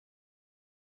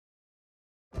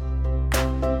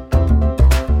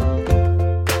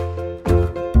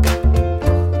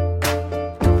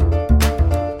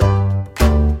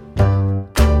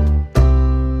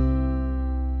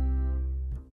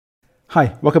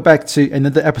Hi, welcome back to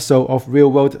another episode of Real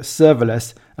World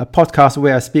Serverless, a podcast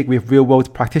where I speak with real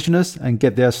world practitioners and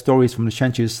get their stories from the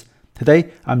trenches.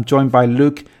 Today, I'm joined by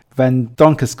Luc van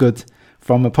Donkersgoed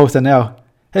from PostNL.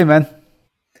 Hey, man.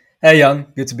 Hey, Jan.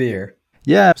 Good to be here.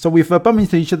 Yeah, so we've bumped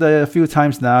into each other a few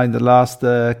times now in the last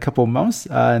couple of months,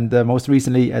 and most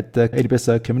recently at the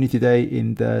AWS Community Day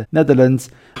in the Netherlands.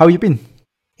 How have you been?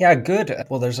 Yeah, good.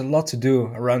 Well, there's a lot to do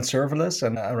around serverless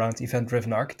and around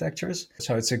event-driven architectures.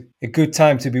 So it's a good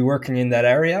time to be working in that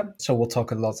area. So we'll talk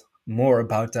a lot more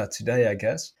about that today, I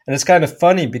guess. And it's kind of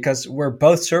funny because we're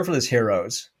both serverless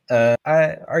heroes.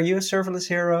 Are you a serverless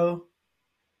hero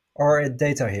or a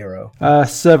data hero?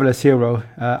 Serverless hero.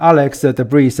 Alex the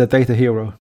Breeze, a data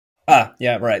hero.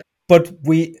 Yeah, right. But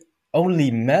we only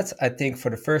met, I think,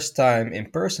 for the first time in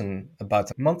person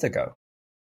about a month ago.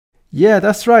 Yeah,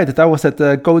 that's right. That was at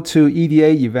the GoTo EDA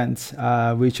event,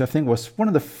 which I think was one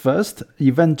of the first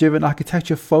event-driven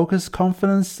architecture focused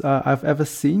conference I've ever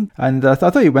seen. And I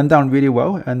thought it went down really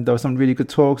well, and there were some really good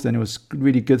talks, and it was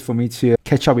really good for me to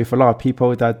catch up with a lot of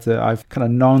people that I've kind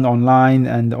of known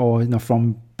online or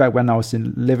from back when I was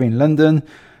living in London.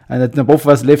 And both of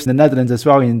us live in the Netherlands as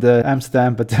well, in the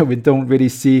Amsterdam, but we don't really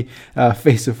see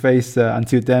face to face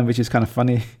until then, which is kind of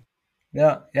funny.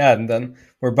 Yeah, and then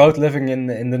we're both living in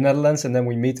the Netherlands, and then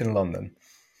we meet in London.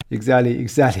 Exactly.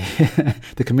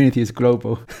 The community is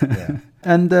global. Yeah.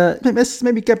 And let's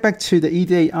maybe get back to the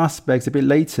EDA aspects a bit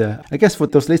later. I guess for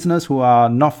those listeners who are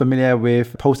not familiar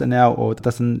with PostNL or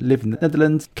doesn't live in the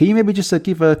Netherlands, can you maybe just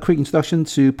give a quick introduction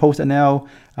to PostNL,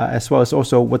 as well as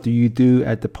also what do you do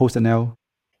at the PostNL?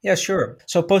 Yeah, sure.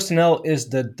 So PostNL is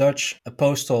the Dutch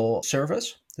postal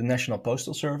service, the National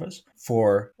Postal Service.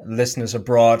 For listeners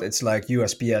abroad, it's like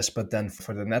USPS, but then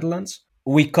for the Netherlands.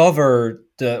 We cover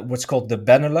what's called the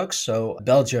Benelux, so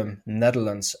Belgium,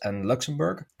 Netherlands, and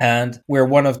Luxembourg. And we're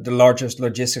one of the largest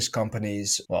logistics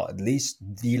companies, well, at least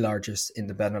the largest in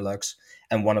the Benelux,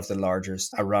 and one of the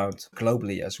largest around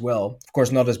globally as well. Of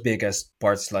course, not as big as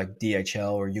parts like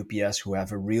DHL or UPS, who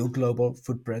have a real global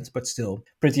footprint, but still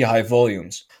pretty high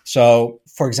volumes. So,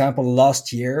 for example,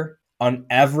 last year, on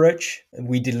average,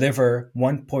 we deliver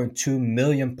 1.2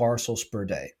 million parcels per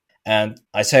day. And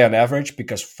I say on average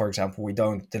because, for example, we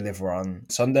don't deliver on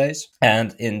Sundays.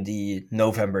 And in the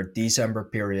November-December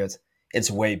period,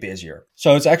 it's way busier.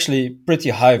 So it's actually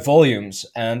pretty high volumes.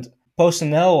 And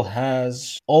PostNL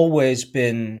has always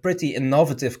been pretty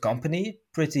innovative company,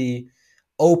 pretty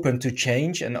open to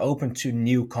change and open to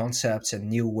new concepts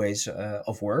and new ways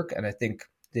of work. And I think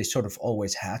they sort of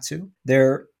always had to.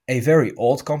 They're a very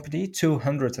old company,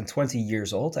 220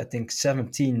 years old. I think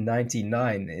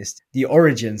 1799 is the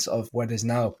origins of what is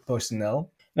now PostNL.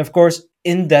 And of course,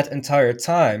 in that entire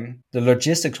time, the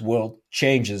logistics world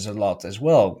changes a lot as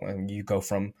well. When you go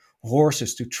from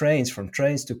horses to trains, from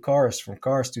trains to cars, from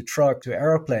cars to truck to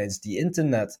airplanes, the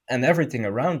internet, and everything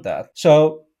around that.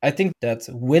 So I think that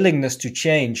willingness to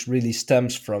change really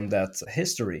stems from that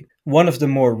history. One of the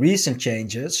more recent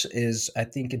changes is, I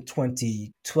think, in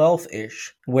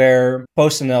 2012-ish, where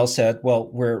PostNL said,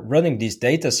 well, we're running these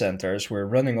data centers, we're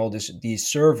running all these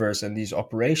servers and these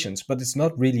operations, but it's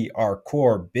not really our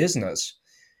core business.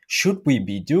 Should we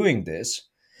be doing this?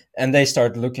 And they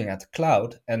started looking at the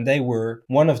cloud, and they were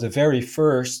one of the very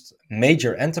first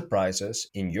major enterprises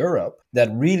in Europe that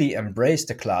really embraced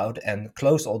the cloud and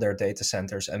closed all their data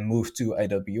centers and moved to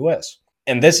AWS.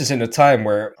 And this is in a time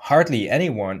where hardly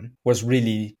anyone was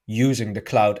really using the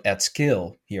cloud at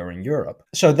scale here in Europe.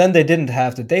 So then they didn't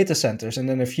have the data centers. And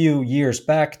then a few years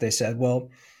back, they said, well,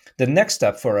 the next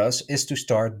step for us is to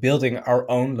start building our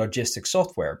own logistics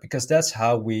software, because that's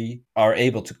how we are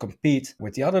able to compete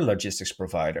with the other logistics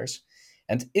providers.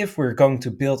 And if we're going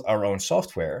to build our own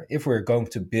software, if we're going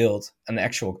to build an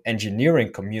actual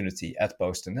engineering community at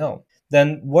PostNL,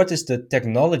 then what is the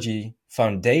technology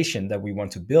foundation that we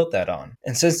want to build that on?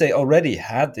 And since they already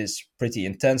had this pretty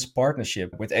intense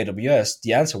partnership with AWS,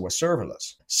 the answer was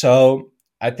serverless. So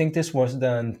I think this was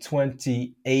then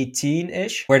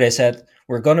 2018-ish, where they said,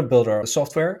 we're going to build our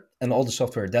software, and all the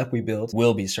software that we build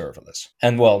will be serverless.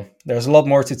 And well, there's a lot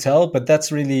more to tell, but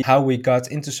that's really how we got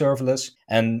into serverless.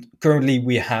 And currently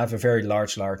we have a very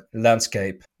large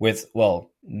landscape with,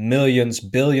 well, millions,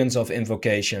 billions of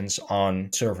invocations on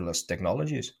serverless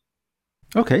technologies.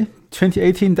 Okay,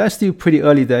 2018, that's still pretty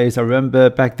early days. I remember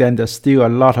back then there's still a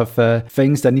lot of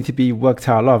things that need to be worked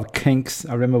out, a lot of kinks.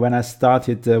 I remember when I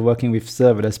started working with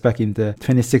serverless back in the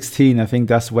 2016, I think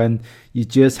that's when you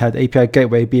just had API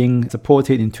Gateway being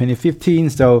supported in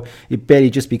 2015. So it barely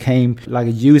just became like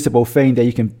a usable thing that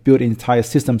you can build entire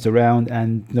systems around.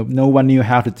 And no one knew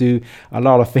how to do a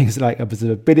lot of things like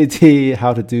observability,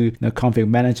 how to do config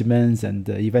management and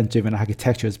event-driven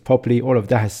architectures properly. All of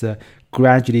that has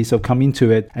gradually sort of come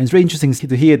into it. And it's really interesting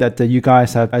to hear that you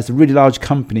guys have, as a really large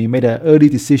company, made an early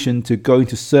decision to go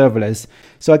into serverless.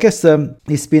 So I guess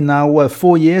it's been now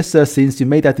 4 years since you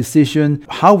made that decision.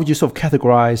 How would you sort of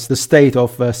categorize the state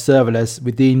of serverless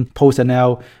within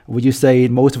PostNL? Would you say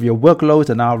most of your workloads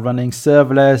are now running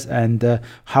serverless? And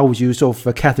how would you sort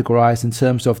of categorize in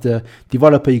terms of the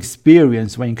developer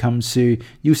experience when it comes to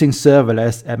using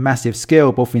serverless at massive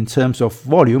scale, both in terms of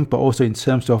volume, but also in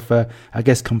terms of, I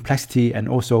guess, complexity and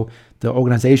also the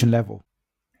organization level?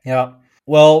 Yeah,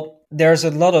 well, there's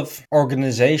a lot of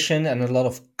organization and a lot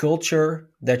of culture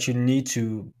that you need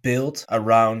to build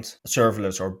around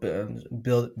serverless, or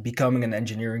becoming an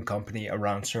engineering company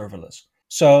around serverless.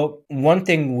 So one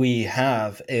thing we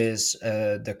have is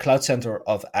the Cloud Center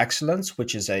of Excellence,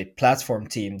 which is a platform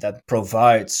team that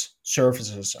provides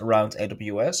services around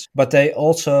AWS, but they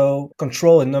also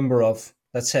control a number of,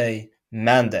 let's say,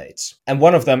 mandates. And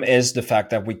one of them is the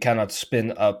fact that we cannot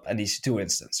spin up an EC2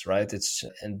 instance, right?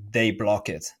 And they block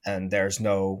it, and there's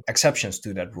no exceptions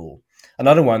to that rule.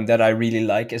 Another one that I really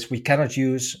like is we cannot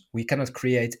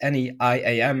create any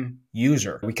IAM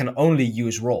user. We can only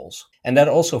use roles. And that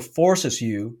also forces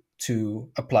you to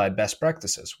apply best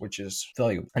practices, which is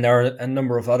valuable. And there are a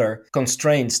number of other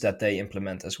constraints that they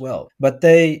implement as well. But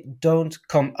they don't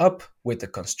come up with the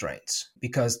constraints,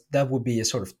 because that would be a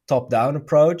sort of top-down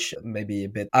approach, maybe a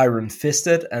bit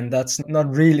iron-fisted, and that's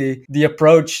not really the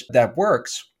approach that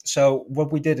works. So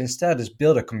what we did instead is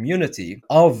build a community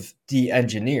of the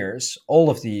engineers,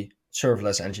 all of the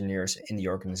serverless engineers in the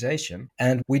organization,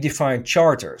 and we defined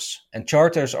charters. And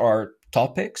charters are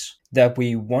topics that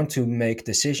we want to make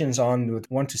decisions on,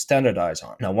 want to standardize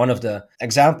on. Now, one of the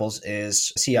examples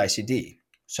is CI/CD.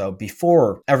 So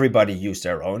before, everybody used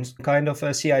their own kind of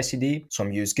CI/CD.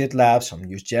 Some used GitLab, some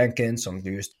used Jenkins, some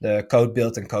used the code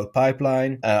build and code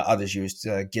pipeline. Others used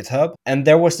GitHub. And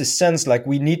there was this sense like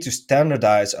we need to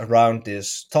standardize around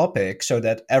this topic so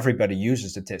that everybody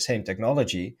uses the same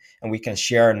technology and we can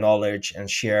share knowledge and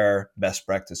share best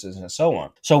practices and so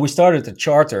on. So we started a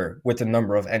charter with a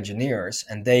number of engineers,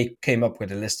 and they came up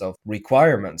with a list of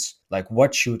requirements, like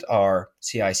what should our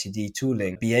CI/CD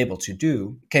tooling be able to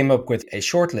do, came up with a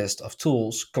short list of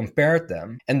tools, compared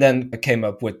them, and then came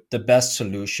up with the best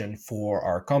solution for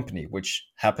our company, which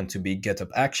happened to be GitHub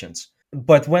Actions.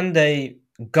 But when they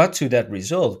got to that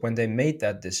result, when they made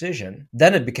that decision,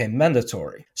 then it became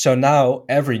mandatory. So now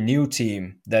every new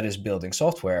team that is building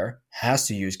software has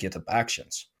to use GitHub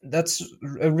Actions. That's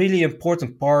a really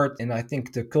important part in, I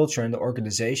think, the culture and the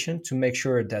organization, to make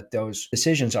sure that those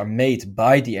decisions are made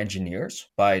by the engineers,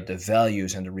 by the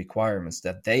values and the requirements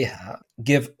that they have.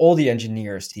 Give all the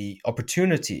engineers the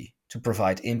opportunity to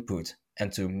provide input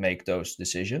and to make those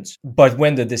decisions. But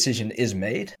when the decision is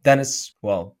made, then it's,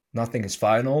 well, nothing is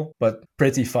final, but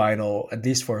pretty final, at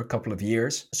least for a couple of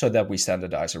years, so that we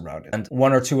standardize around it. And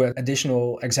one or two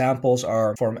additional examples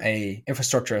are from a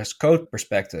infrastructure as code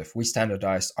perspective. We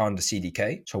standardized on the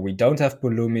CDK. So we don't have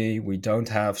Pulumi, we don't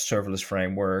have serverless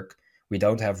framework, we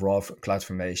don't have raw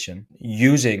CloudFormation.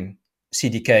 Using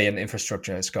CDK and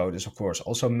infrastructure as code is, of course,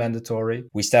 also mandatory.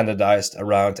 We standardized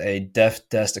around a dev,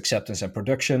 test, acceptance, and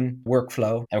production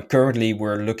workflow. And currently,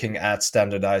 we're looking at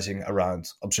standardizing around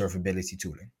observability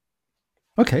tooling.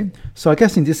 Okay, so I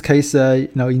guess in this case,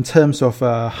 in terms of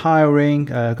hiring,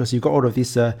 because you've got all of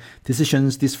these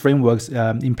decisions, these frameworks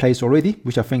in place already,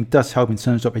 which I think does help in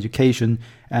terms of education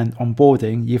and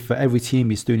onboarding if every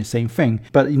team is doing the same thing.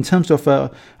 But in terms of,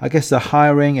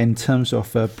 hiring, and in terms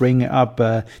of bringing up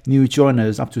new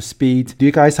joiners up to speed, do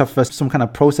you guys have some kind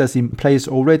of process in place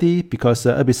already? Because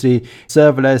obviously,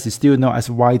 serverless is still not as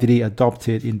widely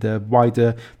adopted in the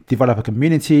wider developer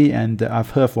community, and I've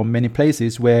heard from many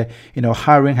places where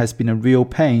hiring has been a real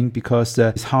pain because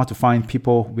it's hard to find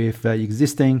people with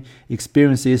existing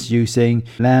experiences using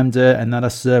Lambda and other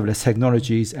serverless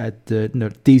technologies at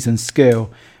decent scale.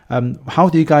 How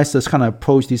do you guys just kind of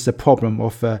approach this problem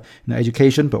of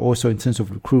education, but also in terms of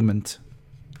recruitment?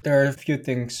 There are a few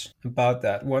things about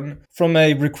that. One, from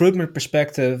a recruitment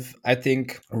perspective, I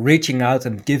think reaching out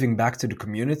and giving back to the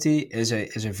community is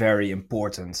a very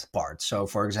important part. So,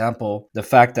 for example, the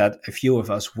fact that a few of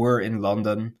us were in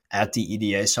London at the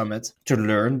EDA Summit to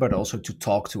learn, but also to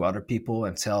talk to other people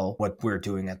and tell what we're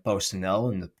doing at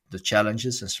PostNL and the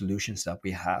challenges and solutions that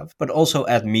we have, but also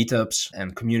at meetups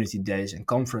and community days and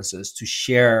conferences to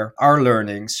share our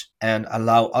learnings and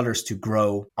allow others to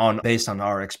grow based on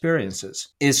our experiences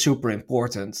is super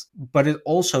important. But it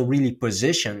also really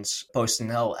positions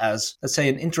PostNL as, let's say,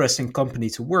 an interesting company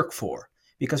to work for,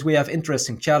 because we have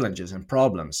interesting challenges and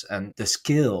problems, and the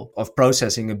skill of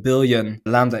processing 1 billion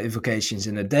Lambda invocations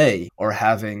in a day, or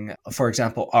having, for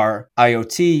example, our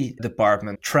IoT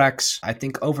department tracks, I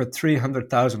think, over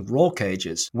 300,000 roll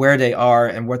cages, where they are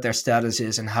and what their status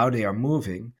is and how they are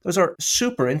moving. Those are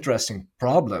super interesting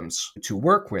problems to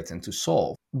work with and to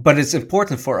solve. But it's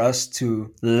important for us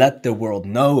to let the world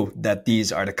know that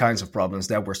these are the kinds of problems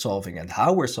that we're solving and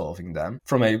how we're solving them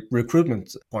from a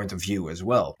recruitment point of view as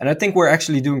well. And I think we're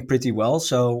actually doing pretty well.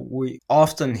 So we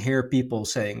often hear people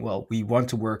saying, well, we want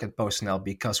to work at PostNL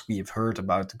because we've heard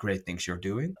about the great things you're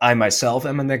doing. I myself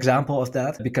am an example of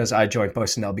that, because I joined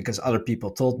PostNL because other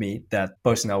people told me that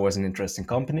PostNL was an interesting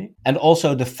company. And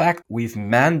also the fact we've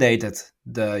mandated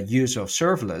the use of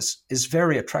serverless is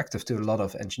very attractive to a lot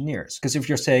of engineers. Because if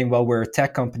you're saying, well, we're a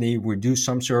tech company, we do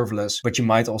some serverless, but you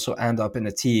might also end up in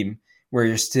a team where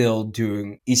you're still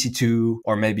doing EC2,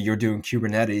 or maybe you're doing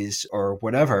Kubernetes or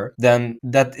whatever, then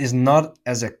that is not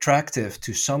as attractive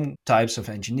to some types of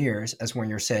engineers as when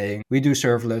you're saying, we do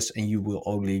serverless and you will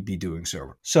only be doing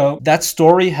server. So that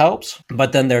story helps.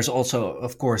 But then there's also,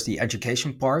 of course, the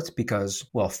education part, because,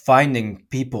 well, finding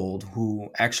people who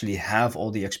actually have all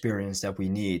the experience that we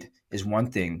need is one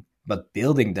thing, but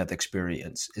building that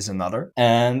experience is another.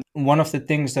 And one of the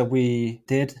things that we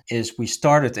did is we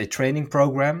started a training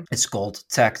program. It's called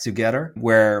Tech Together,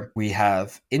 where we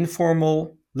have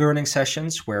informal learning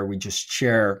sessions where we just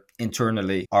share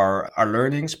internally our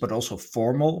learnings, but also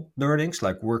formal learnings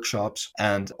like workshops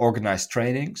and organized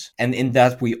trainings. And in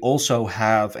that, we also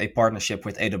have a partnership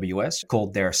with AWS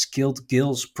called their Skilled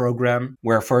Skills program,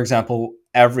 where, for example,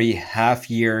 every half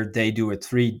year they do a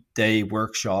 3-day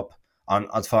workshop on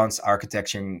advanced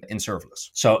architecture in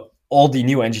serverless. So all the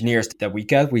new engineers that we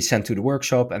get, we send to the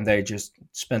workshop, and they just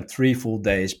spend 3 full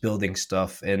days building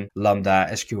stuff in Lambda,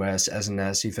 SQS,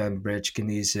 SNS, EventBridge,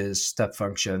 Kinesis, step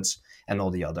functions, and all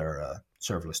the other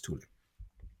serverless tooling.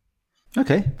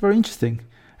 Okay, very interesting.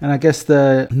 And I guess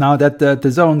now that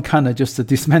the zone kind of just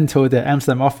dismantled the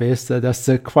Amsterdam office, there's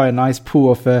quite a nice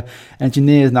pool of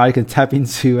engineers now you can tap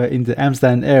into in the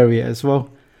Amsterdam area as well.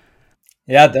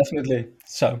 Yeah, definitely.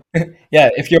 So, yeah,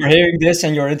 if you're hearing this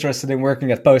and you're interested in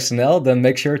working at PostNL, then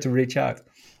make sure to reach out.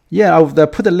 Yeah, I'll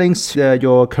put the links to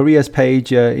your careers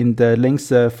page in the links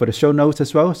for the show notes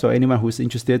as well. So anyone who's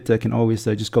interested can always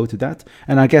just go to that.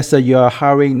 And I guess you're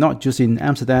hiring not just in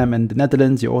Amsterdam and the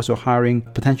Netherlands, you're also hiring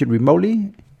potentially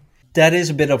remotely. That is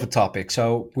a bit of a topic.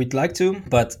 So we'd like to,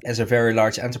 but as a very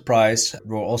large enterprise,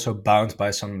 we're also bound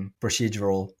by some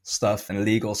procedural stuff and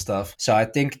legal stuff. So I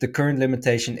think the current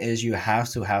limitation is you have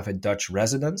to have a Dutch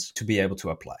residence to be able to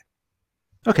apply.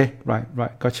 Okay,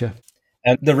 right, gotcha.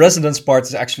 And the residence part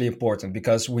is actually important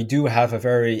because we do have a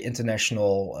very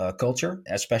international culture,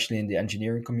 especially in the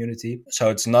engineering community. So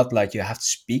it's not like you have to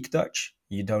speak Dutch.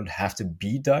 You don't have to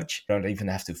be Dutch. You don't even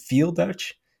have to feel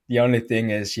Dutch. The only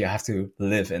thing is you have to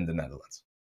live in the Netherlands.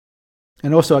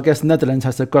 And also, I guess Netherlands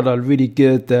has got a really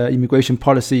good immigration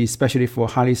policy, especially for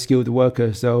highly skilled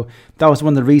workers. So that was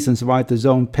one of the reasons why the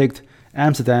zone picked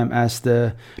Amsterdam as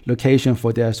the location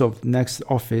for their sort of next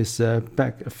office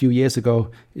back a few years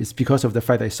ago, is because of the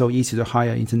fact that it's so easy to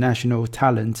hire international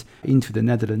talent into the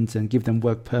Netherlands and give them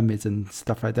work permits and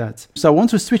stuff like that. So I want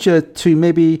to switch to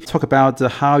maybe talk about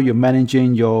how you're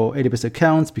managing your AWS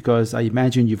accounts, because I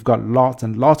imagine you've got lots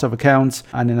and lots of accounts,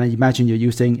 and then I imagine you're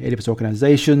using AWS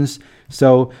organizations.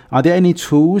 So are there any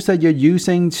tools that you're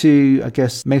using to, I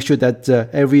guess, make sure that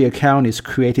every account is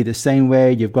created the same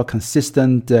way? You've got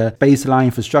consistent baseline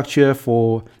infrastructure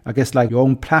for, I guess, like your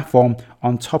own platform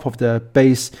on top of the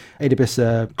base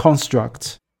AWS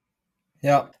construct.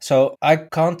 Yeah, so I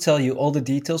can't tell you all the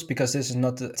details because this is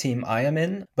not the team I am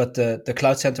in, but the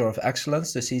Cloud Center of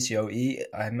Excellence, the CCOE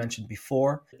I mentioned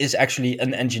before, is actually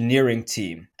an engineering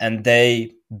team, and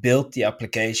they built the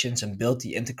applications and built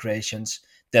the integrations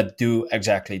that do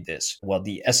exactly this. Well,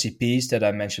 the SCPs that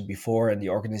I mentioned before, and the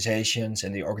organizations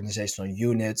and the organizational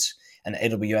units, and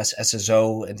AWS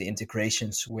SSO and the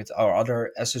integrations with our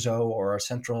other SSO or our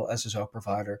central SSO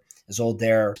provider is all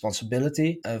their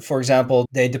responsibility. For example,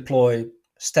 they deploy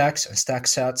stacks and stack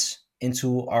sets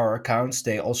into our accounts.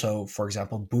 They also, for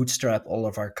example, bootstrap all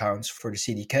of our accounts for the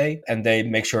CDK, and they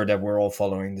make sure that we're all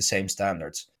following the same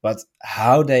standards. But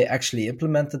how they actually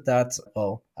implemented that,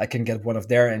 well, I can get one of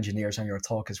their engineers on your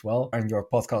talk as well, on your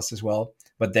podcast as well,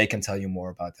 but they can tell you more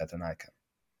about that than I can.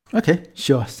 Okay,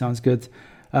 sure. Sounds good.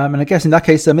 And I guess in that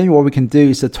case, maybe what we can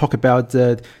do is to talk about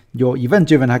your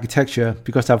event-driven architecture,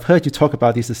 because I've heard you talk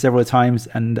about this several times,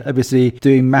 and obviously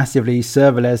doing massively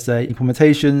serverless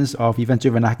implementations of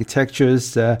event-driven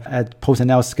architectures at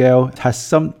PostNL scale has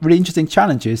some really interesting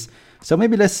challenges. So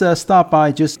maybe let's start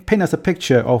by just paint us a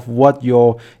picture of what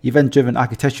your event-driven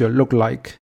architecture look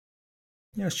like.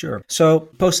 Yeah, sure. So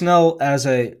PostNL as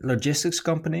a logistics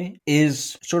company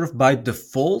is sort of by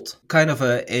default kind of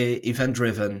a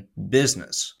event-driven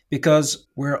business, because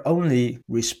we're only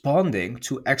responding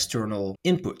to external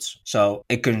inputs. So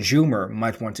a consumer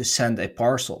might want to send a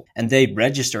parcel and they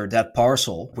register that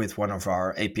parcel with one of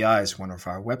our APIs, one of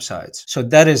our websites. So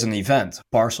that is an event,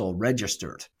 parcel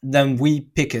registered. Then we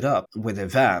pick it up with a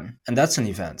van, and that's an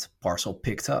event, parcel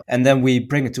picked up. And then we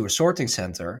bring it to a sorting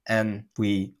center and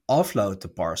we offload the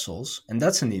parcels, and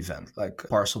that's an event, like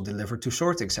parcel delivered to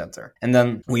sorting center. And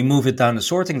then we move it down the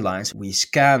sorting lines. We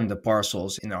scan the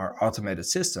parcels in our automated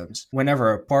systems.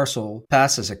 Whenever a parcel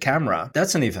passes a camera,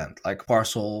 that's an event, like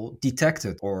parcel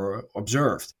detected or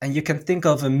observed. And you can think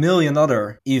of a million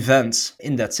other events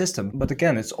in that system. But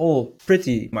again, it's all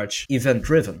pretty much event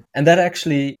driven. And that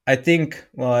actually, I think,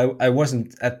 well, I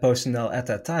wasn't at PostNL at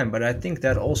that time, but I think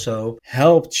that also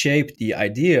helped shape the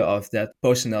idea of that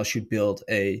PostNL should build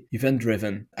a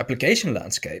event-driven application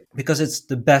landscape, because it's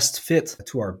the best fit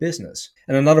to our business.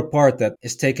 And another part that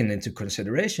is taken into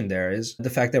consideration there is the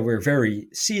fact that we're very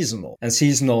seasonal, and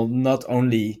seasonal not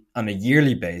only on a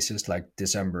yearly basis, like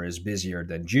December is busier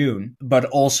than June, but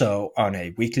also on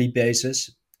a weekly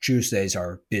basis. Tuesdays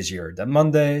are busier than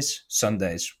Mondays,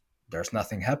 Sundays there's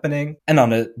nothing happening. And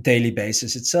on a daily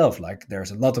basis itself, like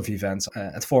there's a lot of events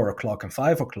at 4 o'clock and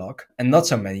 5 o'clock, and not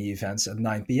so many events at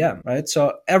 9 p.m., right?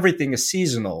 So everything is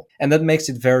seasonal. And that makes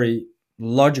it very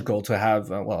logical to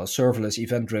have a serverless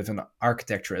event-driven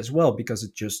architecture as well, because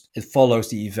it follows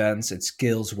the events, it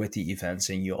scales with the events,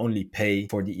 and you only pay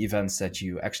for the events that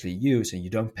you actually use, and you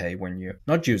don't pay when you're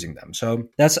not using them. So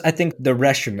that's, I think, the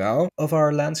rationale of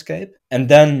our landscape. And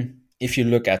then if you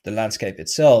look at the landscape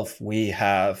itself, we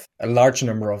have a large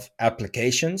number of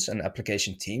applications and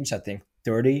application teams, I think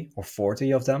 30 or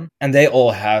 40 of them, and they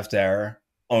all have their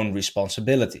own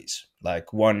responsibilities.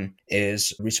 Like one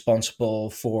is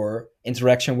responsible for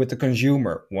interaction with the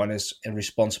consumer. One is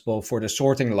responsible for the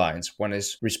sorting lines. One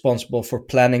is responsible for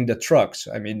planning the trucks.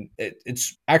 I mean,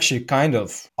 it's actually kind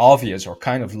of obvious or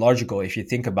kind of logical if you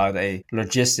think about a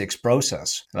logistics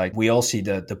process. Like we all see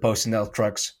the PostNL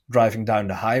trucks driving down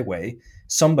the highway.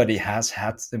 Somebody has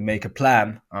had to make a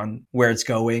plan on where it's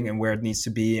going and where it needs to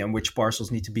be and which parcels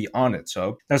need to be on it.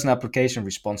 So there's an application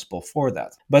responsible for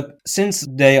that. But since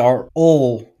they are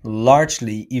all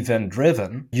largely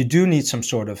event-driven, you do need some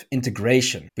sort of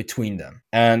integration between them.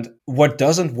 And what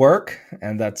doesn't work,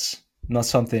 and that's not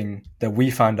something that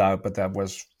we found out, but that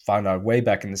was found out way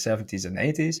back in the 70s and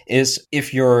 80s, is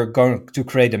if you're going to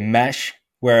create a mesh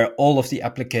where all of the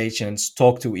applications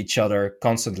talk to each other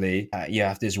constantly. You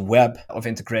have this web of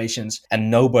integrations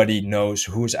and nobody knows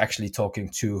who's actually talking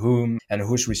to whom and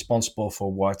who's responsible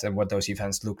for what and what those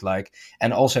events look like.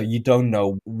 And also you don't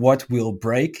know what will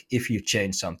break if you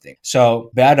change something.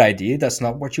 So bad idea. That's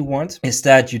not what you want.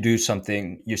 Instead, you do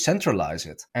something, you centralize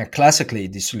it. And classically,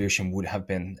 the solution would have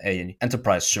been an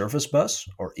enterprise service bus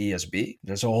or ESB.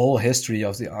 There's a whole history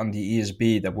on the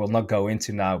ESB that we'll not go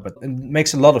into now, but it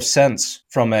makes a lot of sense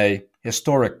from a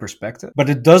historic perspective. But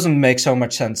it doesn't make so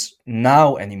much sense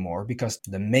now anymore, because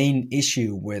the main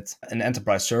issue with an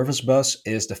enterprise service bus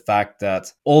is the fact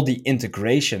that all the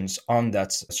integrations on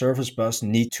that service bus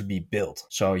need to be built.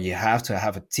 So you have to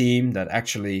have a team that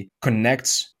actually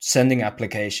connects sending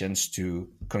applications to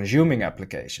consuming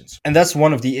applications. And that's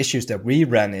one of the issues that we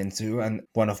ran into, and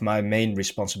one of my main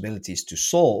responsibilities to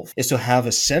solve is to have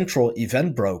a central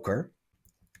event broker.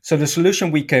 So the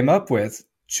solution we came up with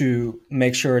to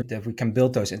make sure that we can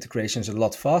build those integrations a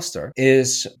lot faster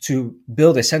is to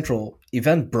build a central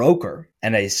event broker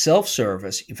and a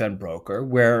self-service event broker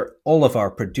where all of our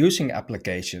producing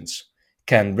applications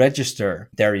can register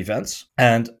their events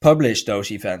and publish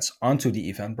those events onto the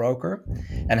event broker,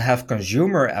 and have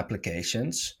consumer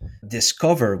applications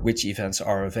discover which events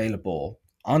are available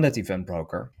on that event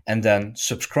broker and then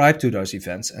subscribe to those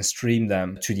events and stream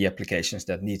them to the applications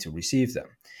that need to receive them.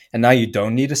 And now you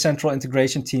don't need a central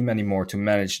integration team anymore to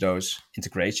manage those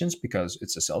integrations because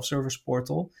it's a self-service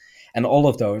portal. And all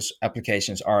of those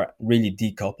applications are really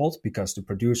decoupled because the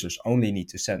producers only need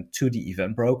to send to the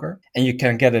event broker. And you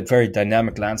can get a very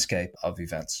dynamic landscape of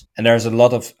events. And there's a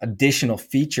lot of additional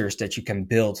features that you can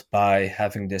build by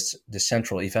having this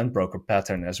central event broker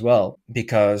pattern as well,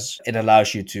 because it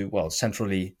allows you to,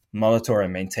 centrally monitor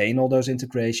and maintain all those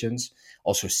integrations,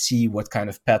 also see what kind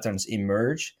of patterns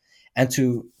emerge, and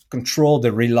to control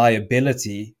the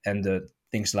reliability and the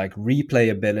things like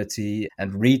replayability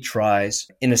and retries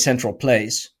in a central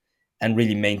place, and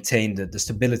really maintain the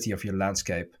stability of your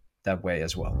landscape that way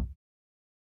as well.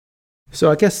 So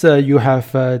I guess you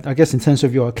have, in terms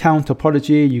of your account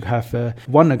topology, you have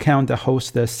one account that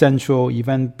hosts the central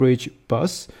event bridge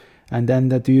bus. And then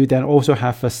do you then also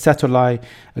have a satellite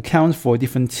account for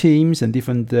different teams and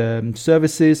different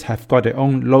services have got their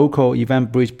own local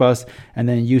event bridge bus, and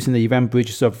then using the event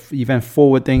bridge sort of event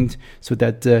forwarding so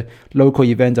that local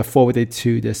events are forwarded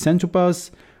to the central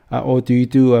bus? Or do you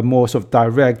do a more sort of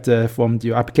direct from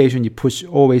your application, you push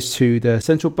always to the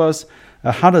central bus?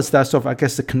 How does that sort of,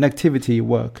 the connectivity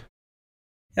work?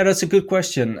 Yeah, that's a good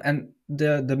question. And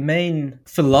the main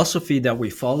philosophy that we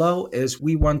follow is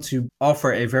we want to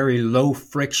offer a very low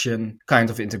friction kind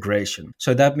of integration.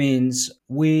 So that means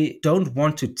we don't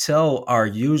want to tell our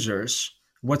users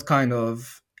what kind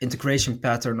of integration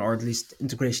pattern, or at least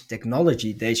integration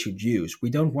technology, they should use. We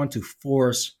don't want to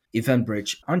force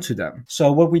EventBridge onto them.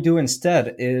 So what we do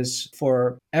instead is,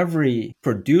 for every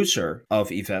producer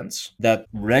of events that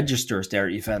registers their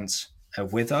events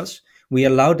with us, we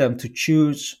allow them to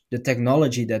choose the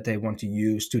technology that they want to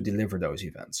use to deliver those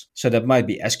events. So that might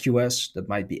be SQS, that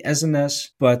might be SNS,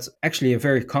 but actually a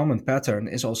very common pattern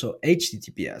is also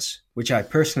HTTPS, which I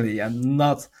personally am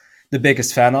not the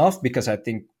biggest fan of, because I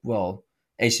think,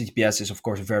 HTTPS is of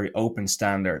course a very open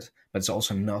standard, but it's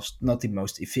also not the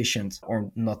most efficient or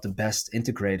not the best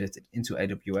integrated into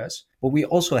AWS. But we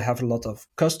also have a lot of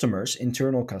customers,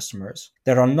 internal customers,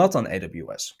 that are not on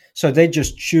AWS. So they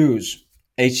just choose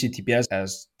HTTPS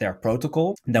as their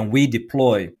protocol. Then we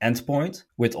deploy endpoint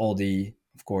with all the,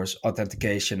 of course,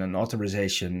 authentication and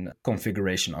authorization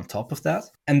configuration on top of that.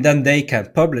 And then they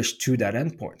can publish to that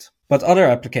endpoint. But other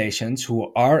applications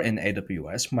who are in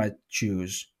AWS might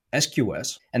choose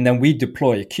SQS, and then we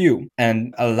deploy a queue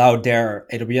and allow their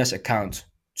AWS account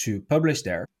to publish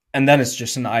there. And then it's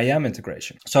just an IAM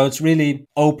integration. So it's really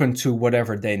open to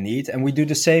whatever they need. And we do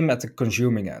the same at the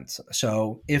consuming end.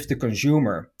 So if the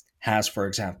consumer has, for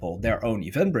example, their own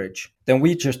event bridge, then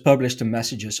we just publish the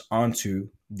messages onto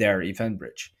their event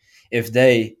bridge. If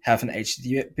they have an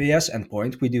HTTPS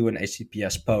endpoint, we do an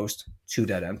HTTPS post to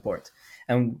that endpoint.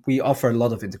 And we offer a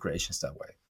lot of integrations that way.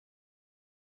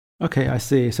 Okay, I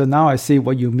see. So now I see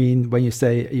what you mean when you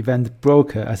say event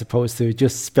broker as opposed to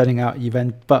just spelling out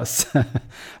event bus.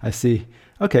 I see.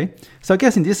 Okay, so I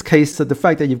guess in this case, the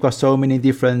fact that you've got so many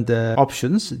different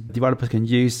options developers can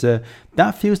use,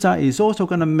 that feels like it's also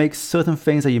going to make certain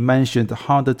things that you mentioned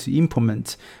harder to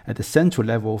implement at the central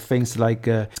level, things like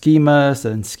schemas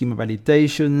and schema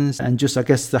validations, and just,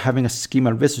 having a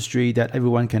schema registry that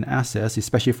everyone can access,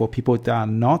 especially for people that are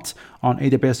not on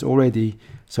AWS already.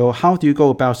 So how do you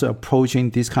go about approaching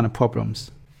these kind of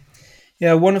problems?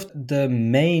 Yeah, one of the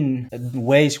main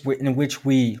ways in which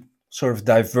we sort of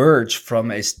diverge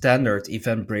from a standard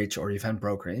event bridge or event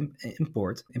broker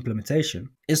implementation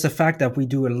is the fact that we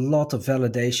do a lot of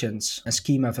validations and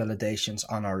schema validations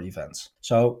on our events.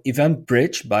 So Event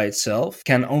Bridge by itself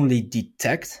can only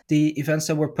detect the events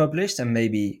that were published and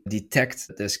maybe detect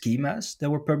the schemas that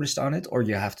were published on it, or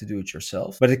you have to do it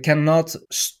yourself. But it cannot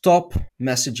stop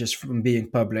messages from being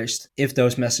published if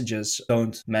those messages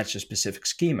don't match a specific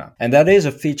schema. And that is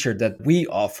a feature that we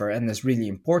offer and is really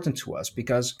important to us,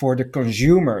 because for the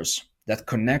consumers that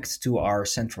connect to our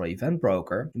central event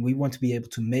broker, we want to be able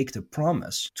to make the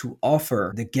promise to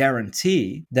offer the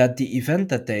guarantee that the event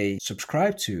that they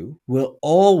subscribe to will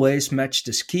always match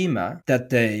the schema that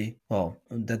they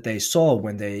saw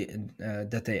when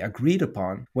that they agreed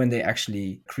upon when they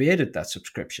actually created that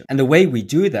subscription. And the way we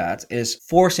do that is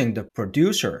forcing the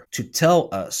producer to tell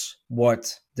us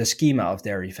what the schema of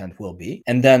their event will be,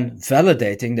 and then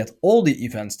validating that all the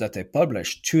events that they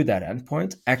publish to that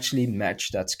endpoint actually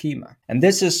match that schema. And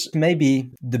this is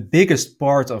maybe the biggest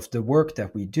part of the work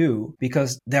that we do,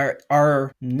 because there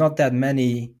are not that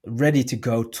many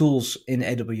ready-to-go tools in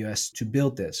AWS to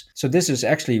build this. So this is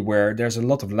actually where there's a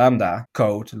lot of Lambda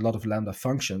code, a lot of Lambda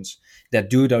functions that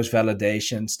do those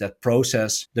validations, that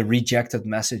process the rejected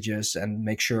messages and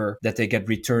make sure that they get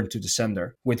returned to the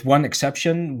sender. With one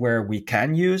exception, where where we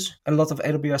can use a lot of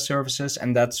AWS services.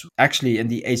 And that's actually in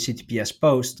the HTTPS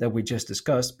post that we just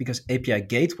discussed, because API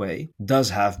Gateway does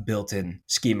have built-in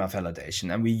schema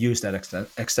validation, and we use that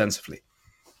extensively.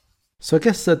 So I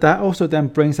guess that also then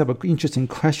brings up an interesting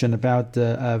question about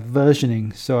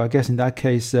versioning. So I guess in that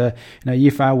case,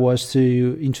 if I was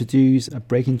to introduce a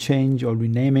breaking change or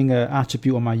renaming an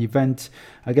attribute on my event,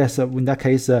 I guess in that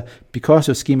case, because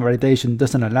your schema validation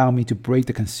doesn't allow me to break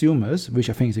the consumers, which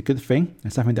I think is a good thing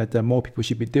and something that more people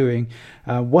should be doing,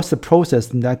 what's the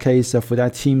process in that case for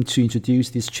that team to introduce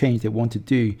this change they want to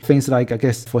do? Things like, I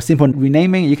guess, for simple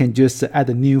renaming, you can just add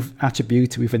a new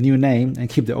attribute with a new name and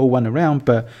keep the old one around.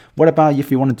 But what about if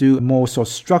you want to do a more sort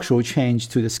of structural change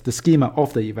to the schema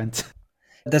of the event?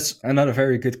 That's another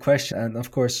very good question. And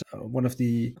of course, one of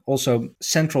the also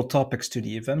central topics to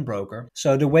the event broker.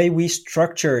 So the way we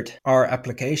structured our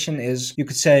application is, you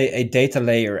could say, a data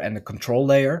layer and a control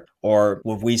layer. Or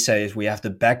what we say is we have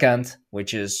the backend,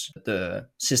 which is the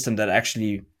system that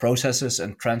actually processes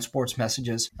and transports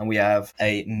messages. And we have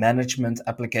a management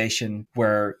application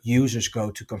where users go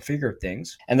to configure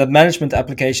things. And that management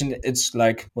application, it's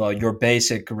like, well, your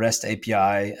basic REST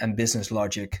API and business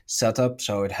logic setup.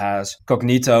 So it has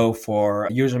Cognito for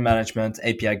user management,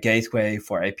 API Gateway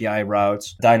for API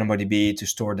routes, DynamoDB to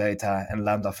store data, and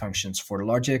Lambda functions for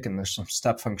logic. And there's some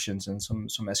step functions and some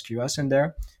SQS in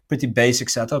there. Pretty basic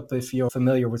setup if you're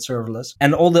familiar with serverless.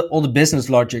 And all the business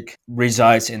logic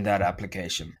resides in that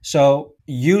application. So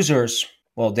users,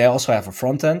 well, they also have a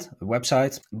front end, a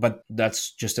website, but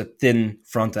that's just a thin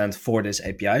front end for this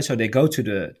API. So they go to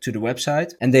the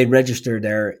website and they register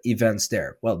their events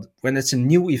there. Well, when it's a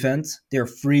new event, they're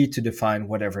free to define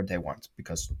whatever they want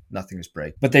because nothing is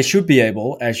break. But they should be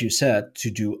able, as you said,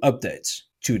 to do updates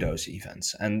to those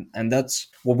events. And that's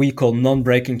what we call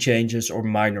non-breaking changes or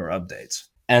minor updates.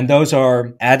 And those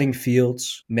are adding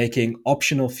fields, making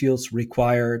optional fields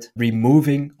required,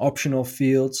 removing optional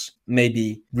fields,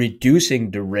 maybe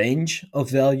reducing the range of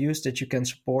values that you can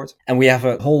support. And we have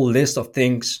a whole list of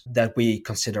things that we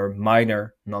consider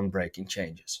minor non-breaking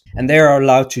changes. And they are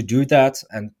allowed to do that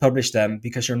and publish them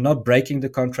because you're not breaking the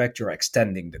contract, you're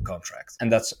extending the contract.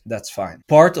 And that's fine.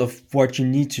 Part of what you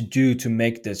need to do to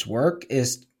make this work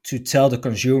is to tell the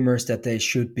consumers that they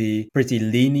should be pretty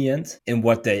lenient in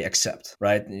what they accept,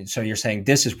 right? So you're saying,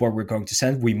 this is what we're going to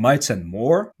send. We might send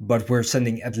more, but we're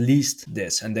sending at least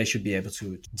this, and they should be able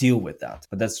to deal with that.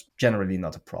 But that's generally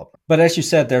not a problem. But as you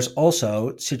said, there's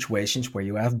also situations where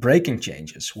you have breaking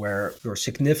changes, where you're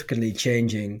significantly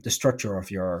changing the structure of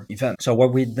your event. So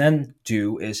what we then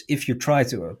do is, if you try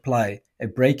to apply a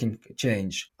breaking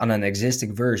change on an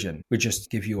existing version, we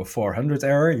just give you a 400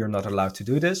 error. You're not allowed to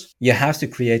do this. You have to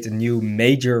create a new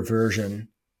major version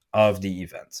of the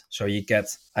event. So you get,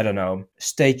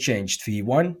 state changed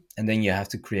v1, and then you have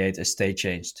to create a state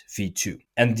changed v2.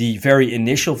 And the very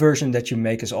initial version that you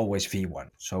make is always v1.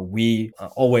 So we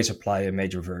always apply a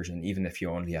major version, even if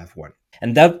you only have one.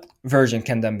 And that version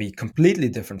can then be completely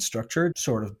different structured,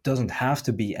 sort of doesn't have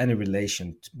to be any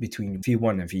relation between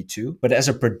v1 and v2. But as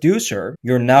a producer,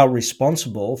 you're now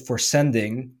responsible for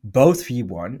sending both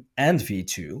v1 and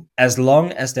v2, as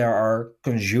long as there are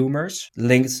consumers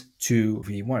linked to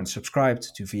v1,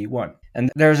 subscribed to v1. And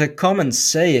there's a common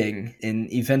saying in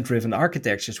event-driven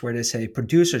architectures where they say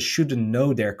producers shouldn't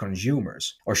know their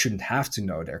consumers or shouldn't have to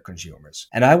know their consumers.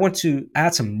 And I want to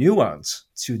add some nuance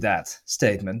to that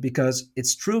statement because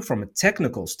it's true from a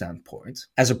technical standpoint.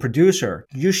 As a producer,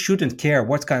 you shouldn't care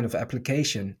what kind of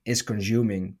application is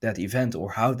consuming that event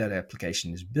or how that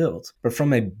application is built. But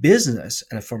from a business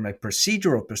and from a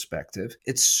procedural perspective,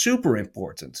 it's super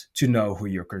important to know who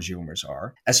your consumers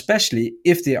are, especially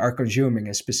if they are consuming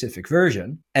a specific version,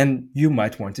 and you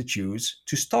might want to choose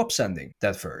to stop sending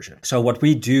that version. So what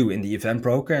we do in the event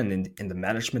broker and in the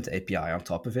management API on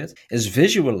top of it is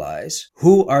visualize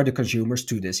who are the consumers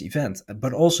to this event.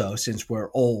 But also, since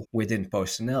we're all within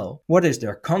PostNL, what is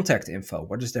their contact info?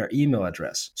 What is their email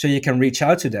address? So you can reach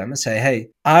out to them and say, hey,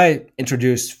 I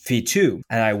introduced V2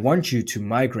 and I want you to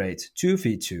migrate to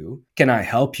V2. Can I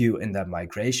help you in that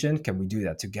migration? Can we do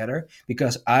that together?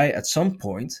 Because I, at some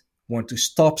point, want to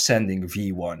stop sending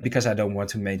V1 because I don't want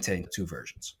to maintain two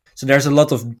versions. So there's a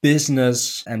lot of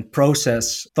business and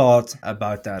process thought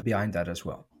about that behind that as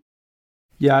well.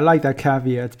 Yeah, I like that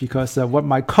caveat because what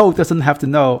my code doesn't have to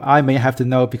know, I may have to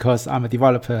know because I'm a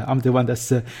developer. I'm the one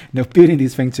that's building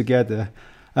these things together.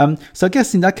 So I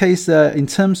guess in that case, in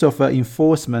terms of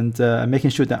enforcement,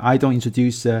 making sure that I don't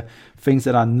introduce things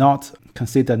that are not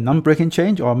considered non-breaking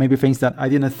change, or maybe things that I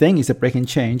didn't think is a breaking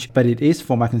change, but it is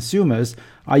for my consumers.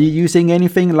 Are you using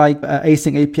anything like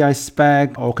async API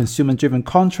spec or consumer-driven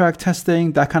contract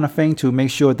testing, that kind of thing, to make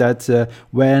sure that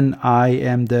when I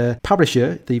am the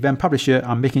publisher, the event publisher,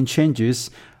 I'm making changes,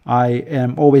 I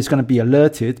am always going to be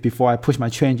alerted before I push my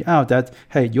change out that,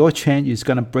 hey, your change is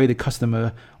going to break the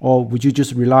customer? Or would you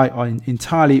just rely on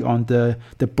entirely on the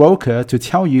broker to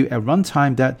tell you at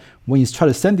runtime that when you try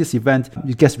to send this event,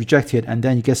 it gets rejected and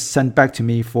then it gets sent back to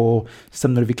me for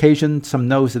some notification, some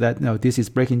notes that, no, this is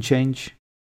breaking change?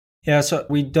 Yeah, so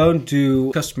we don't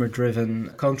do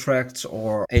customer-driven contracts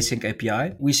or async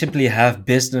API. We simply have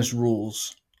business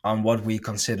rules on what we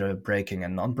consider breaking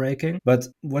and non-breaking. But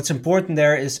what's important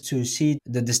there is to see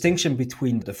the distinction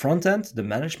between the front end, the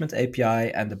management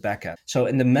API, and the back end. So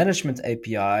in the management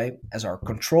API, as our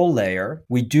control layer,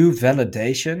 we do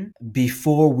validation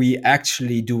before we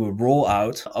actually do a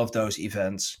rollout of those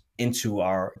events into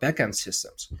our backend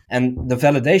systems. And the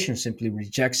validation simply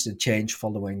rejects the change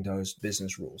following those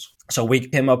business rules. So we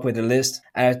came up with a list.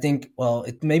 And I think, well,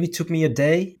 it maybe took me a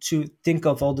day to think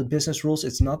of all the business rules.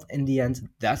 It's not in the end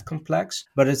that complex,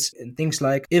 but it's things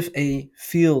like if a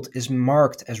field is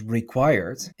marked as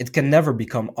required, it can never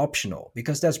become optional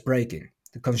because that's breaking.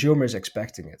 The consumer is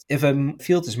expecting it. If a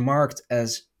field is marked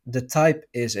as the type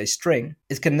is a string,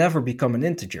 it can never become an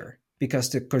integer,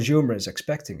 because the consumer is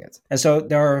expecting it. And so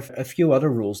there are a few other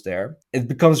rules there. It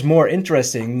becomes more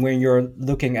interesting when you're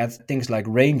looking at things like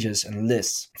ranges and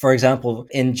lists. For example,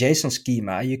 in JSON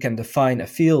schema, you can define a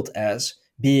field as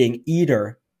being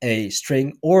either a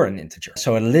string or an integer.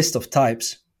 So a list of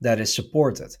types that is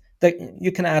supported.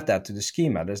 You can add that to the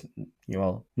schema. There's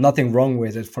nothing wrong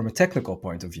with it from a technical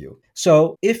point of view.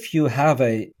 So if you have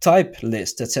a type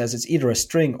list that says it's either a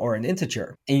string or an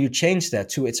integer, and you change that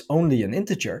to it's only an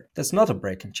integer, that's not a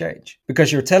breaking change.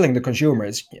 Because you're telling the consumer,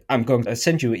 I'm going to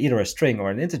send you either a string or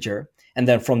an integer, and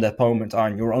then from that moment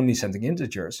on, you're only sending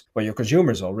integers, but your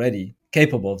consumer is already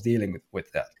capable of dealing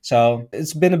with that. So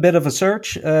it's been a bit of a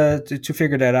search to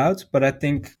figure that out, but I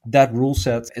think that rule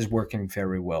set is working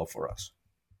very well for us.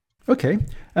 Okay.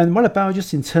 And what about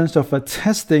just in terms of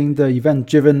testing the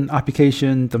event-driven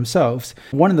application themselves?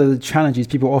 One of the challenges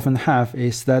people often have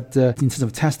is that in terms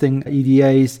of testing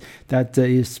EDAs, that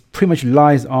is pretty much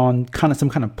relies on some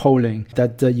kind of polling,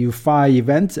 that you fire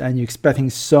event and you're expecting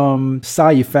some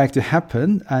side effect to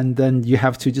happen, and then you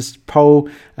have to just poll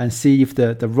and see if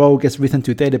the role gets written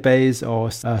to database or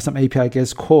some API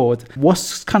gets called.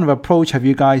 What kind of approach have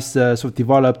you guys sort of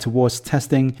developed towards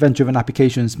testing event-driven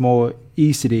applications more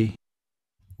easily?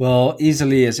 Well,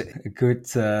 easily is a good,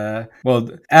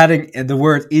 adding the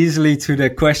word easily to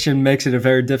the question makes it a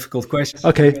very difficult question.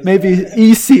 Okay, maybe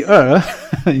easier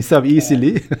instead of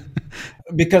easily.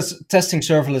 Because testing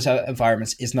serverless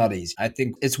environments is not easy. I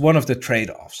think it's one of the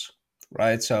trade-offs,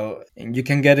 right? So you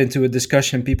can get into a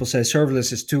discussion. People say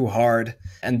serverless is too hard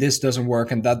and this doesn't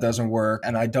work and that doesn't work.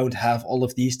 And I don't have all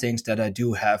of these things that I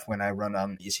do have when I run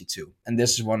on EC2. And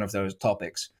this is one of those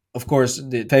topics. Of course,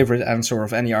 the favorite answer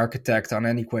of any architect on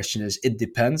any question is it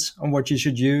depends on what you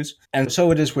should use. And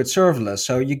so it is with serverless.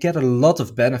 So you get a lot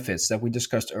of benefits that we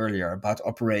discussed earlier about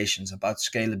operations, about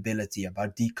scalability,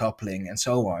 about decoupling, and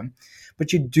so on.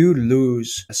 But you do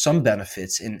lose some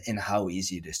benefits in how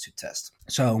easy it is to test.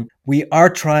 So we are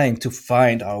trying to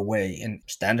find our way in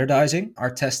standardizing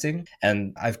our testing.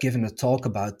 And I've given a talk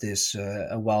about this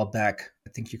a while back. I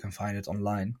think you can find it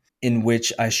online, in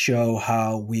which I show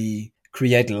how we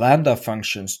create Lambda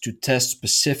functions to test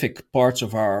specific parts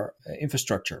of our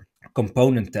infrastructure,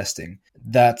 component testing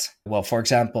that, for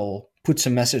example, puts a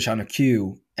message on a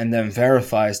queue and then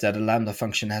verifies that a Lambda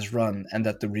function has run and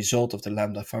that the result of the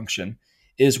Lambda function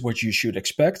is what you should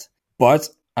expect. But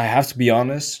I have to be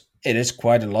honest, it is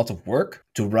quite a lot of work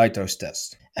to write those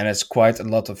tests. And it's quite a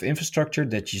lot of infrastructure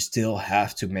that you still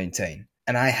have to maintain.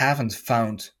 And I haven't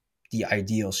found the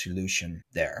ideal solution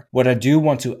there. What I do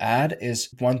want to add is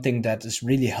one thing that is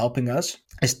really helping us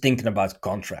is thinking about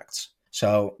contracts.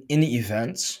 So in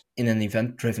events, in an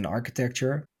event-driven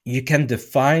architecture, you can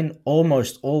define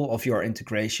almost all of your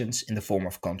integrations in the form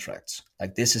of contracts.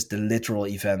 Like this is the literal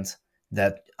event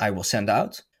that I will send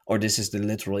out, or this is the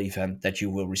literal event that you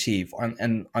will receive.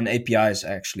 And on APIs,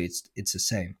 actually, it's the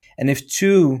same. And if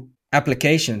two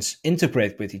applications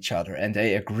integrate with each other and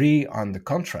they agree on the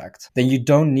contract, then you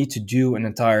don't need to do an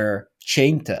entire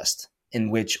chain test in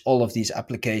which all of these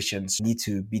applications need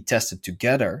to be tested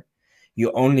together.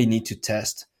 You only need to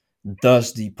test,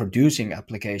 does the producing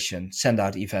application send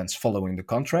out events following the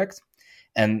contract?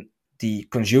 And the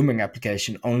consuming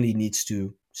application only needs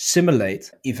to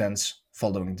simulate events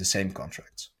following the same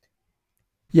contracts.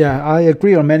 Yeah, I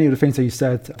agree on many of the things that you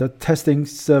said. The testing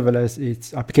serverless,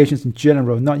 its applications in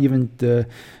general, not even the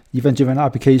event-driven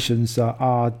applications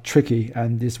are tricky.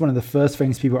 And it's one of the first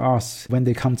things people ask when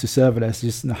they come to serverless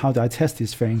is, how do I test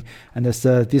this thing? And there's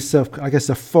this, I guess,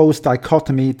 a false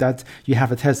dichotomy that you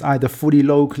have a test either fully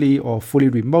locally or fully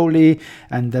remotely.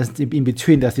 And there's in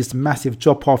between, there's this massive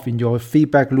drop-off in your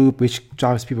feedback loop, which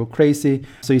drives people crazy.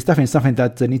 So it's definitely something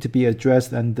that need to be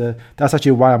addressed. And that's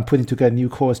actually why I'm putting together a new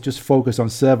course just focused on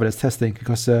serverless testing,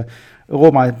 because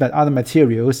all my other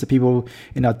materials, the people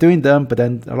are doing them, but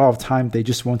then a lot of time they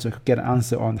just want to get an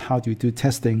answer on how do you do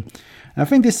testing. And I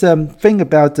think this thing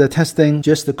about testing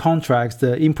just the contracts,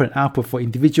 the input and output for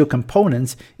individual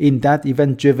components in that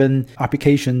event-driven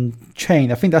application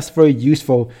chain, I think that's very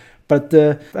useful. But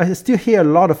I still hear a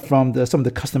lot from some of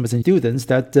the customers and students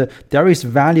that there is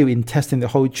value in testing the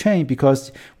whole chain,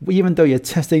 because even though you're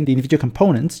testing the individual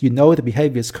components, you know the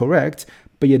behavior is correct,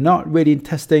 but you're not really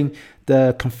testing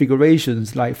the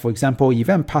configurations, like, for example,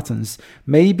 event patterns.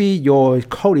 Maybe your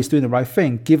code is doing the right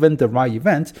thing given the right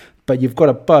event, but you've got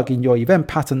a bug in your event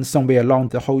pattern somewhere along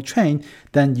the whole chain,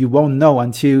 then you won't know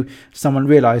until someone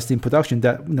realized in production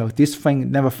that this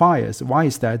thing never fires. Why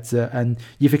is that? And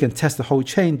if you can test the whole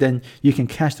chain, then you can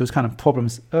catch those kind of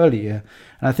problems earlier.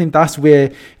 And I think that's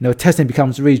where testing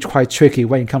becomes really quite tricky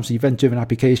when it comes to event-driven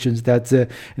applications. That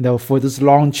for those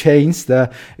long chains,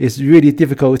 it's really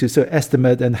difficult to sort of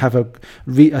estimate and have a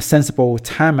sensible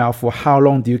timeout for how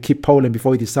long do you keep polling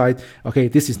before you decide, okay,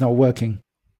 this is not working.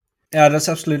 Yeah, that's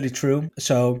absolutely true.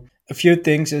 So a few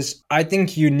things is, I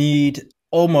think you need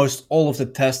almost all of the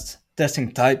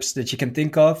testing types that you can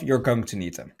think of. You're going to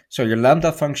need them. So your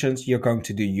Lambda functions, you're going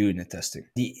to do unit testing.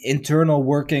 The internal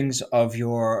workings of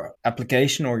your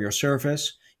application or your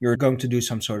service, you're going to do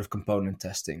some sort of component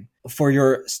testing. For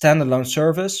your standalone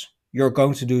service, you're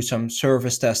going to do some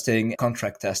service testing,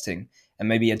 contract testing, and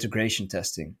maybe integration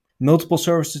testing. Multiple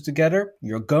services together,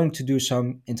 you're going to do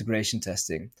some integration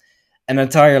testing. An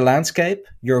entire landscape,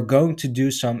 you're going to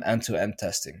do some end-to-end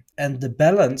testing. And the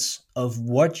balance of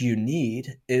what you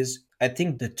need is, I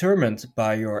think, determined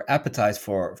by your appetite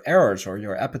for errors or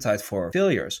your appetite for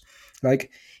failures.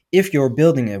 Like, if you're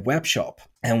building a web shop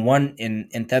and 1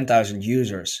 in 10,000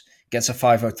 users gets a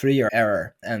 503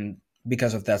 error, and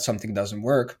because of that something doesn't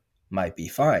work, might be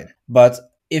fine. But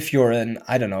if you're in,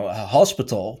 a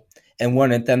hospital and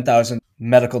 1 in 10,000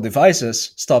 medical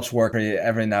devices stops working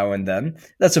every now and then,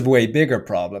 that's a way bigger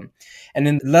problem. And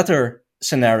in the latter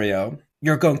scenario,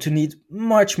 you're going to need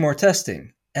much more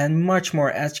testing and much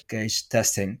more edge case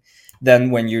testing than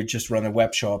when you just run a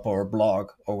web shop or a blog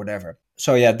or whatever.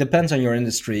 So yeah, it depends on your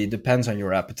industry, depends on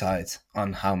your appetite,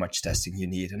 on how much testing you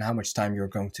need and how much time you're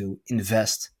going to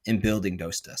invest in building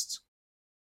those tests.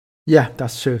 Yeah,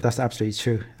 that's true. That's absolutely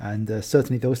true. And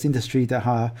certainly those industries that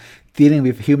are dealing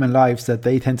with human lives, that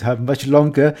they tend to have much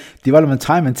longer development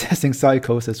time and testing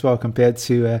cycles as well, compared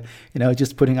to,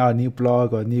 just putting out a new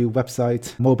blog or a new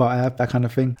website, mobile app, that kind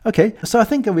of thing. Okay, so I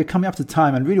think we're coming up to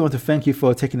time, and really want to thank you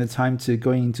for taking the time to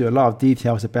go into a lot of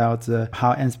details about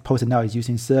how PostNL is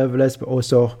using serverless, but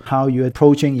also how you're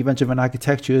approaching event-driven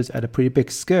architectures at a pretty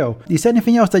big scale. Is there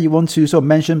anything else that you want to sort of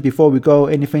mention before we go?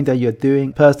 Anything that you're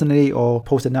doing personally or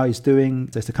PostNL is doing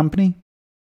as a company?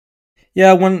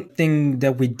 Yeah, one thing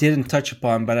that we didn't touch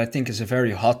upon, but I think is a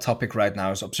very hot topic right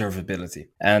now, is observability.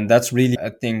 And that's really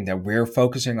a thing that we're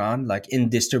focusing on, like in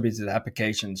distributed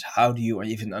applications. How do you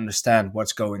even understand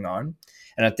what's going on?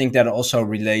 And I think that also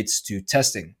relates to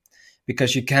testing,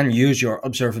 because you can use your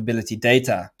observability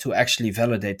data to actually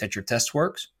validate that your test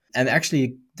works. And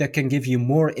actually that can give you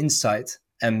more insight,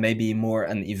 and maybe more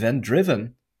an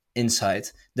event-driven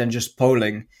insight than just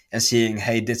polling and seeing,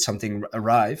 hey, did something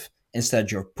arrive?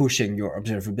 Instead, you're pushing your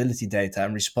observability data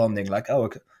and responding like, oh,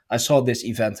 okay, I saw this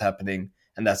event happening,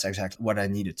 and that's exactly what I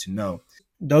needed to know.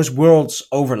 Those worlds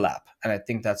overlap, and I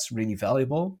think that's really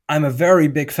valuable. I'm a very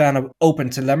big fan of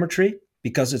OpenTelemetry,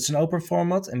 because it's an open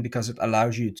format and because it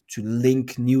allows you to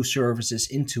link new services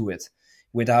into it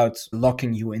without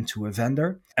locking you into a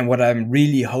vendor. And what I'm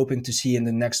really hoping to see in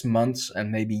the next months and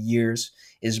maybe years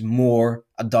is more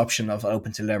adoption of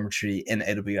OpenTelemetry in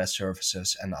AWS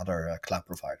services and other cloud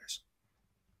providers.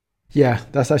 Yeah,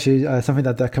 that's actually something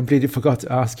that I completely forgot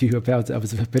to ask you about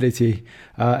observability.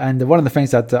 And one of the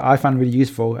things that I find really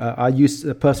useful,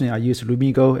 personally, I use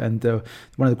Lumigo, and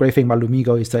one of the great things about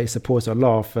Lumigo is that it supports a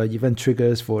lot of event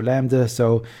triggers for Lambda.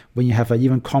 So when you have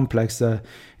even complex,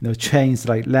 chains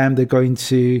like Lambda going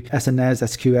to SNS,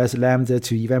 SQS, Lambda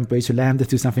to Eventbrite to Lambda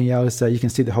to something else, you can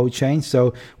see the whole chain.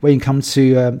 So when you come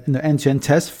to end-to-end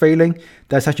test failing,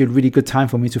 that's actually a really good time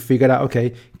for me to figure out,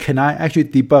 okay, can I actually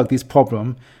debug this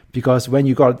problem? Because when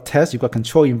you got a test, you got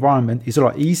control environment, it's a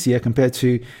lot easier compared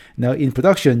to, in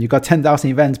production, you got 10,000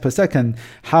 events per second.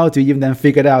 How do you even then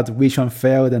figure out which one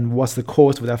failed and what's the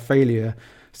cause for that failure?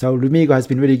 So Lumigo has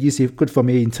been really good for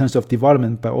me in terms of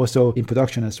development, but also in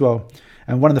production as well.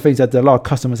 And one of the things that a lot of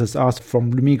customers has asked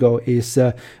from Lumigo is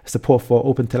support for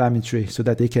OpenTelemetry, so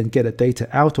that they can get the data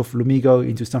out of Lumigo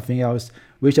into something else,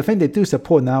 which I think they do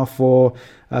support now for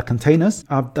containers.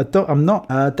 I'm not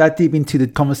that deep into the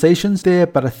conversations there,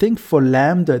 but I think for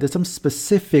Lambda, there's some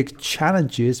specific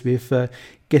challenges with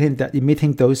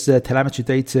emitting those telemetry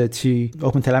data to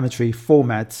OpenTelemetry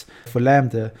formats for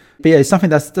Lambda. But yeah, it's something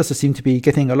that does seem to be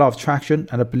getting a lot of traction,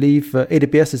 and I believe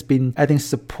AWS has been adding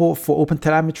support for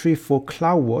OpenTelemetry for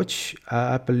CloudWatch,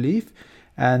 I believe.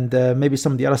 And maybe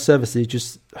some of the other services,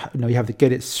 just you have to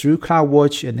get it through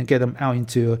CloudWatch and then get them out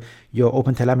into your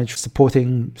OpenTelemetry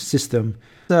supporting system.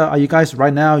 Are you guys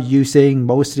right now using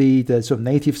mostly the sort of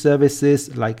native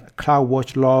services like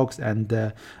CloudWatch logs and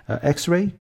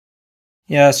Xray?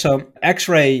 Yeah, so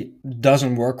X-Ray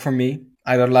doesn't work for me.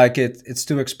 I don't like it. It's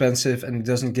too expensive and it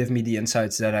doesn't give me the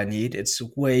insights that I need. It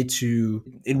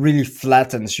really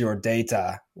flattens your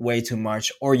data way too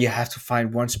much, or you have to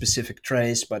find one specific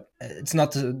trace, but it's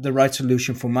not the right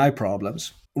solution for my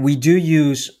problems. We do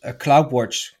use a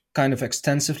CloudWatch kind of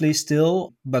extensively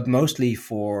still, but mostly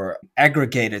for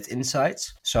aggregated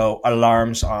insights. So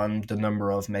alarms on the number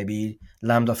of maybe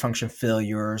Lambda function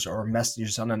failures or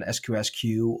messages on an SQS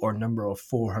queue or number of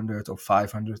 400 or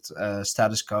 500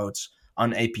 status codes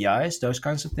on APIs, those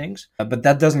kinds of things. But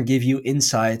that doesn't give you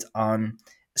insight on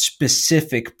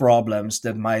specific problems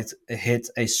that might hit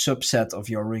a subset of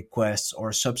your requests or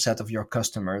a subset of your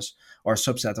customers or a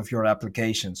subset of your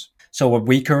applications. So what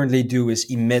we currently do is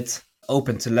emit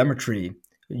OpenTelemetry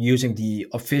using the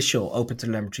official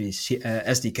OpenTelemetry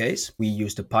SDKs. We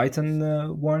use the Python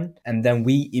one, and then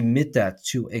we emit that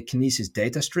to a Kinesis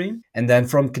data stream. And then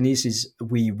from Kinesis,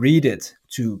 we read it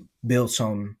to build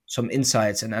some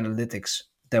insights and analytics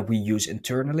that we use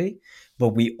internally. But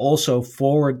we also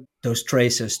forward those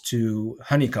traces to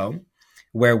Honeycomb,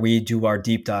 where we do our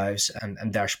deep dives and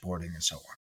dashboarding and so on.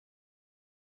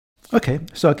 Okay,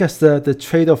 so I guess the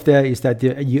trade-off there is that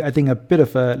you're adding a bit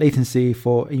of a latency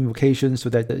for invocation so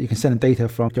that you can send data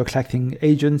from your collecting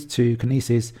agents to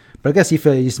Kinesis. But I guess if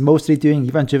it's mostly doing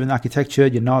event-driven architecture,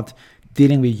 you're not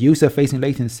dealing with user-facing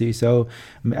latency. So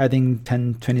adding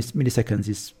 10, 20 milliseconds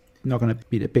is not going to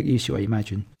be the big issue, I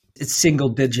imagine. It's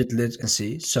single-digit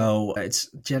latency, so it's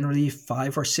generally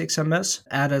 5 or 6 ms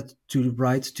added to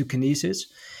write to Kinesis.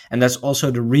 And that's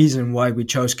also the reason why we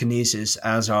chose Kinesis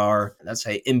as our, let's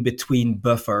say, in-between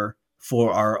buffer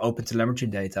for our OpenTelemetry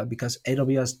data, because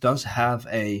AWS does have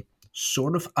a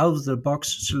sort of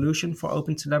out-of-the-box solution for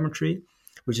OpenTelemetry,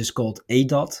 which is called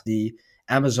ADOT, the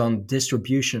Amazon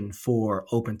distribution for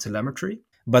OpenTelemetry.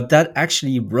 But that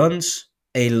actually runs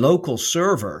a local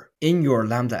server in your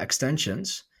Lambda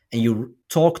extensions, and you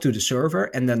talk to the server,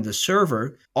 and then the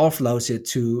server offloads it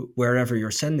to wherever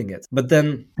you're sending it. But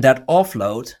then that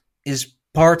offload is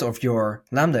part of your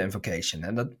Lambda invocation,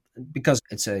 and that because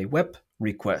it's a web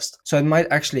request. So it might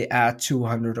actually add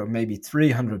 200 or maybe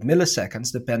 300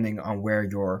 milliseconds, depending on where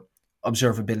your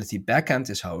observability backend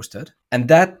is hosted. And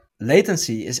that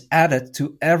latency is added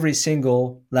to every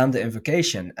single Lambda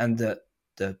invocation. And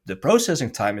the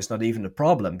processing time is not even a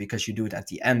problem because you do it at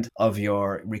the end of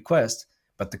your request.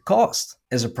 But the cost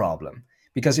is a problem,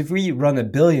 because if we run 1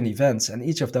 billion events and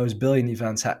each of those 1 billion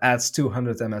events adds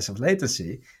 200 ms of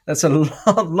latency, that's a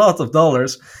lot of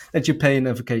dollars that you pay in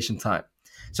invocation time.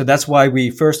 So that's why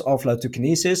we first offload to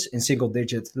Kinesis in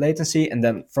single-digit latency, and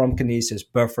then from Kinesis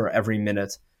buffer every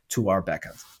minute to our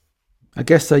backend. I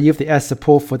guess you have to add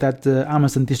support for that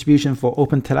Amazon distribution for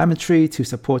OpenTelemetry to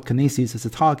support Kinesis as a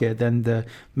target, and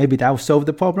maybe that will solve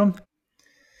the problem.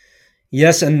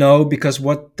 Yes and no, because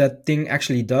what that thing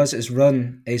actually does is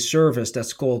run a service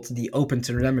that's called the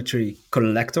OpenTelemetry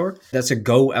Collector. That's a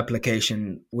Go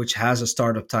application which has a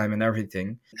startup time and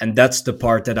everything. And that's the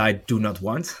part that I do not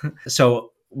want.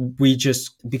 So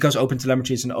because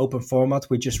OpenTelemetry is an open format,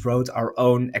 we just wrote our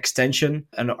own extension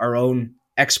and our own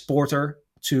exporter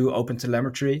to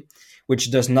OpenTelemetry,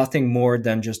 which does nothing more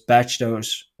than just batch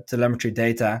those telemetry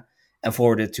data and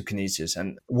forward it to Kinesis.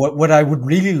 And what I would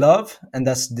really love, and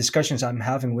that's discussions I'm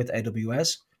having with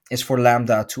AWS, is for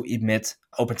Lambda to emit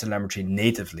OpenTelemetry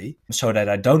natively so that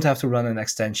I don't have to run an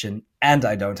extension and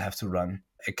I don't have to run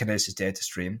a Kinesis data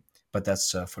stream. But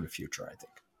that's for the future, I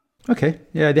think. Okay,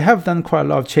 yeah, they have done quite a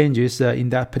lot of changes in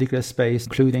that particular space,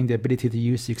 including the ability to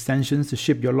use extensions to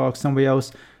ship your logs somewhere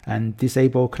else and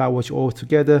disable CloudWatch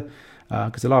altogether.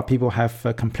 Because a lot of people have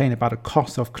complained about the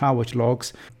cost of CloudWatch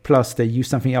logs, plus they use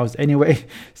something else anyway,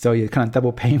 so you're kind of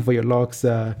double paying for your logs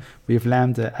with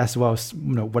Lambda as well as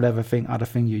whatever other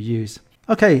thing you use.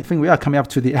 Okay, I think we are coming up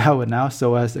to the hour now.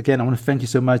 So again, I want to thank you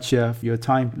so much for your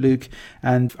time, Luke.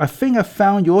 And I think I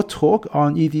found your talk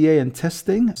on EDA and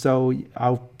testing. So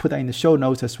I'll put that in the show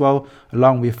notes as well,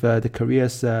 along with the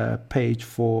careers page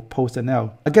for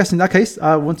PostNL. I guess in that case,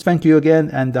 I want to thank you again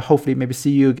and hopefully maybe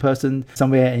see you in person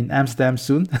somewhere in Amsterdam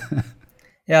soon.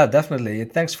 Yeah, definitely.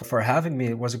 Thanks for having me.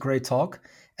 It was a great talk.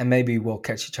 And maybe we'll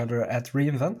catch each other at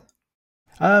reInvent.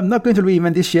 I'm not going to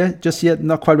reInvent this year, just yet,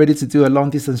 not quite ready to do a long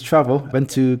distance travel.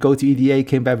 Went to go to EDA,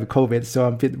 came back with COVID, so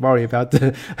I'm a bit worried about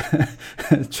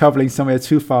traveling somewhere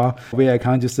too far where I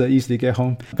can't just easily get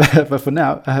home. But for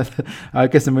now, I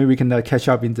guess maybe we can catch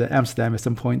up in Amsterdam at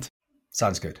some point.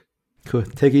 Sounds good. Cool.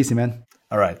 Take it easy, man.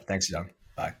 All right. Thanks, Jan.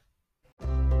 Bye.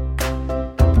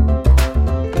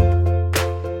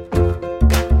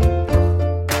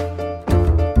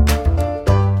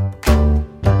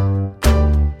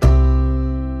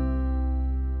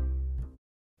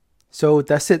 So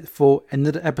that's it for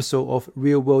another episode of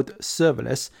Real World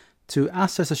Serverless. To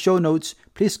access the show notes,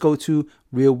 please go to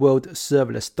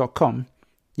realworldserverless.com.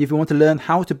 If you want to learn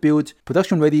how to build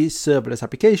production-ready serverless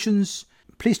applications,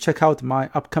 please check out my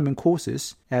upcoming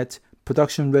courses at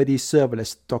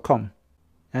productionreadyserverless.com.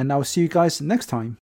 And I'll see you guys next time.